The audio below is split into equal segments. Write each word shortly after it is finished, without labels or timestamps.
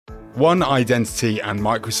One Identity and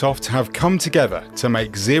Microsoft have come together to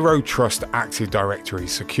make Zero Trust Active Directory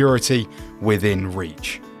security within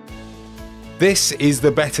reach. This is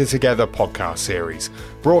the Better Together podcast series,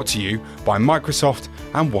 brought to you by Microsoft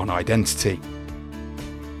and One Identity.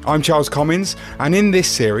 I'm Charles Commins, and in this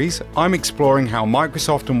series, I'm exploring how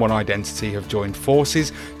Microsoft and One Identity have joined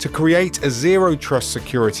forces to create a Zero Trust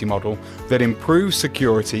security model that improves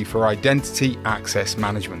security for identity access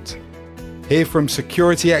management. Hear from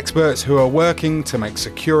security experts who are working to make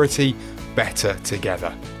security better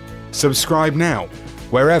together. Subscribe now,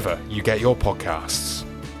 wherever you get your podcasts.